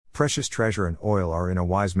Precious treasure and oil are in a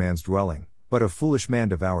wise man's dwelling, but a foolish man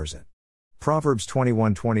devours it. Proverbs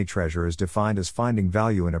 21:20 Treasure is defined as finding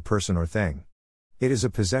value in a person or thing. It is a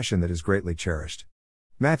possession that is greatly cherished.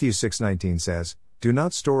 Matthew 6:19 says, "Do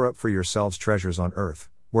not store up for yourselves treasures on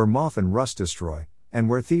earth, where moth and rust destroy, and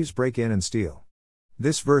where thieves break in and steal."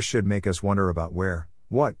 This verse should make us wonder about where,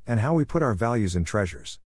 what, and how we put our values in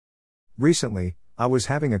treasures. Recently, I was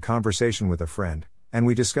having a conversation with a friend, and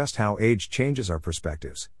we discussed how age changes our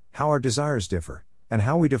perspectives, how our desires differ, and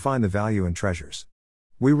how we define the value in treasures.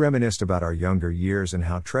 We reminisced about our younger years and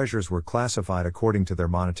how treasures were classified according to their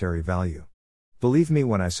monetary value. Believe me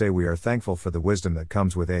when I say we are thankful for the wisdom that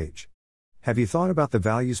comes with age. Have you thought about the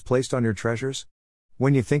values placed on your treasures?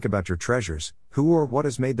 When you think about your treasures, who or what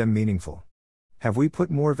has made them meaningful? Have we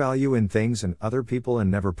put more value in things and other people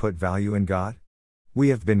and never put value in God? We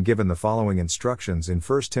have been given the following instructions in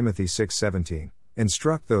 1 Timothy 6:17.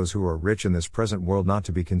 Instruct those who are rich in this present world not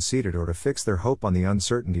to be conceited or to fix their hope on the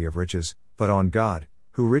uncertainty of riches, but on God,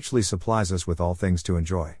 who richly supplies us with all things to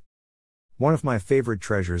enjoy. One of my favorite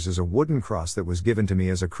treasures is a wooden cross that was given to me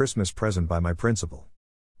as a Christmas present by my principal.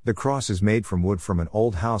 The cross is made from wood from an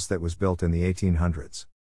old house that was built in the 1800s.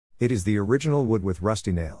 It is the original wood with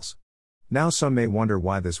rusty nails. Now some may wonder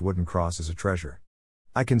why this wooden cross is a treasure.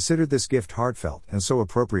 I considered this gift heartfelt and so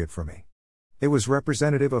appropriate for me. It was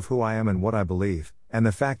representative of who I am and what I believe, and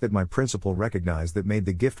the fact that my principal recognized that made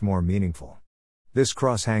the gift more meaningful. This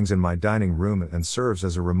cross hangs in my dining room and serves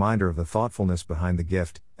as a reminder of the thoughtfulness behind the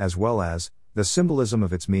gift, as well as the symbolism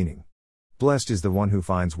of its meaning. Blessed is the one who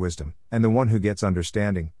finds wisdom, and the one who gets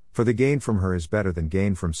understanding, for the gain from her is better than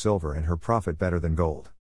gain from silver and her profit better than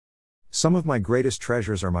gold. Some of my greatest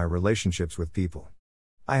treasures are my relationships with people.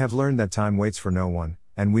 I have learned that time waits for no one,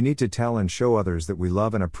 and we need to tell and show others that we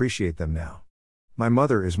love and appreciate them now. My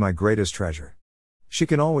mother is my greatest treasure. She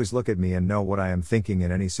can always look at me and know what I am thinking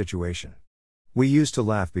in any situation. We used to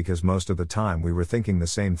laugh because most of the time we were thinking the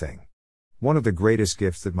same thing. One of the greatest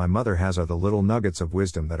gifts that my mother has are the little nuggets of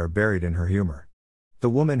wisdom that are buried in her humor. The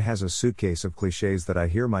woman has a suitcase of clichés that I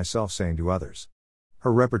hear myself saying to others.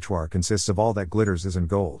 Her repertoire consists of all that glitters isn't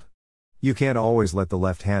gold. You can't always let the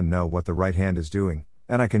left hand know what the right hand is doing,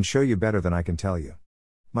 and I can show you better than I can tell you.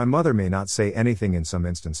 My mother may not say anything in some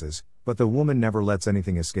instances, but the woman never lets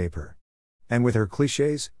anything escape her. And with her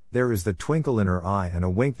clichés, there is the twinkle in her eye and a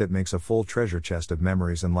wink that makes a full treasure chest of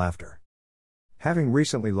memories and laughter. Having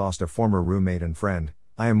recently lost a former roommate and friend,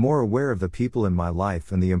 I am more aware of the people in my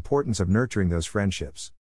life and the importance of nurturing those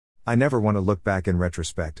friendships. I never want to look back in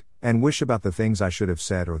retrospect, and wish about the things I should have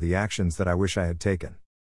said or the actions that I wish I had taken.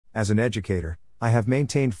 As an educator, I have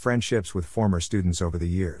maintained friendships with former students over the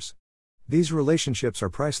years. These relationships are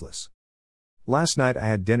priceless. Last night I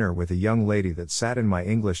had dinner with a young lady that sat in my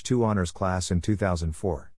English 2 honors class in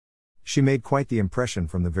 2004. She made quite the impression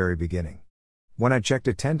from the very beginning. When I checked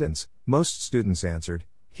attendance, most students answered,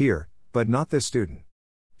 "Here," but not this student.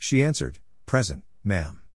 She answered, "Present,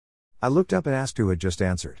 ma'am." I looked up and asked who had just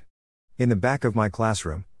answered. In the back of my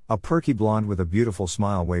classroom, a perky blonde with a beautiful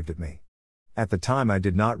smile waved at me. At the time I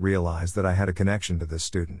did not realize that I had a connection to this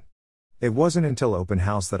student. It wasn't until open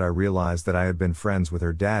house that I realized that I had been friends with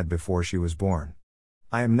her dad before she was born.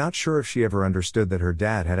 I am not sure if she ever understood that her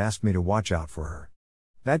dad had asked me to watch out for her.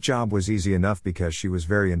 That job was easy enough because she was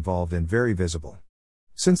very involved and very visible.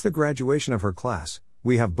 Since the graduation of her class,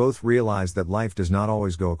 we have both realized that life does not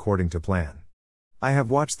always go according to plan. I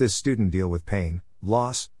have watched this student deal with pain,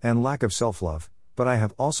 loss, and lack of self-love, but I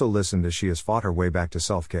have also listened as she has fought her way back to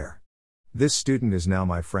self-care. This student is now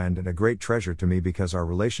my friend and a great treasure to me because our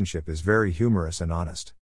relationship is very humorous and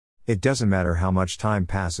honest. It doesn't matter how much time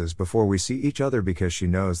passes before we see each other because she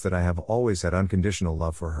knows that I have always had unconditional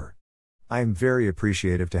love for her. I am very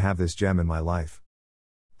appreciative to have this gem in my life.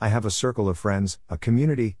 I have a circle of friends, a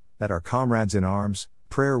community, that are comrades in arms,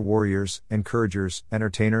 prayer warriors, encouragers,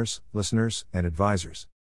 entertainers, listeners, and advisors.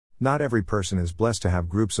 Not every person is blessed to have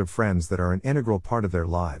groups of friends that are an integral part of their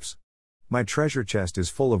lives. My treasure chest is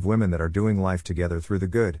full of women that are doing life together through the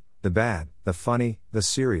good, the bad, the funny, the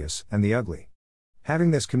serious, and the ugly.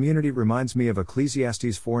 Having this community reminds me of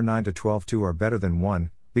Ecclesiastes 4:9-12. Two are better than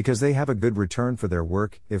one, because they have a good return for their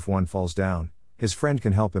work. If one falls down, his friend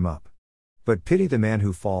can help him up. But pity the man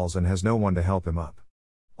who falls and has no one to help him up.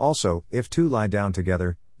 Also, if two lie down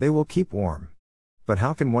together, they will keep warm. But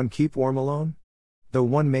how can one keep warm alone? Though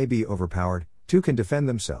one may be overpowered, two can defend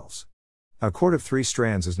themselves. A cord of 3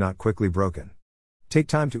 strands is not quickly broken. Take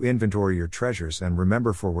time to inventory your treasures and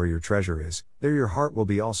remember, for where your treasure is, there your heart will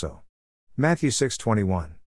be also. Matthew 6:21.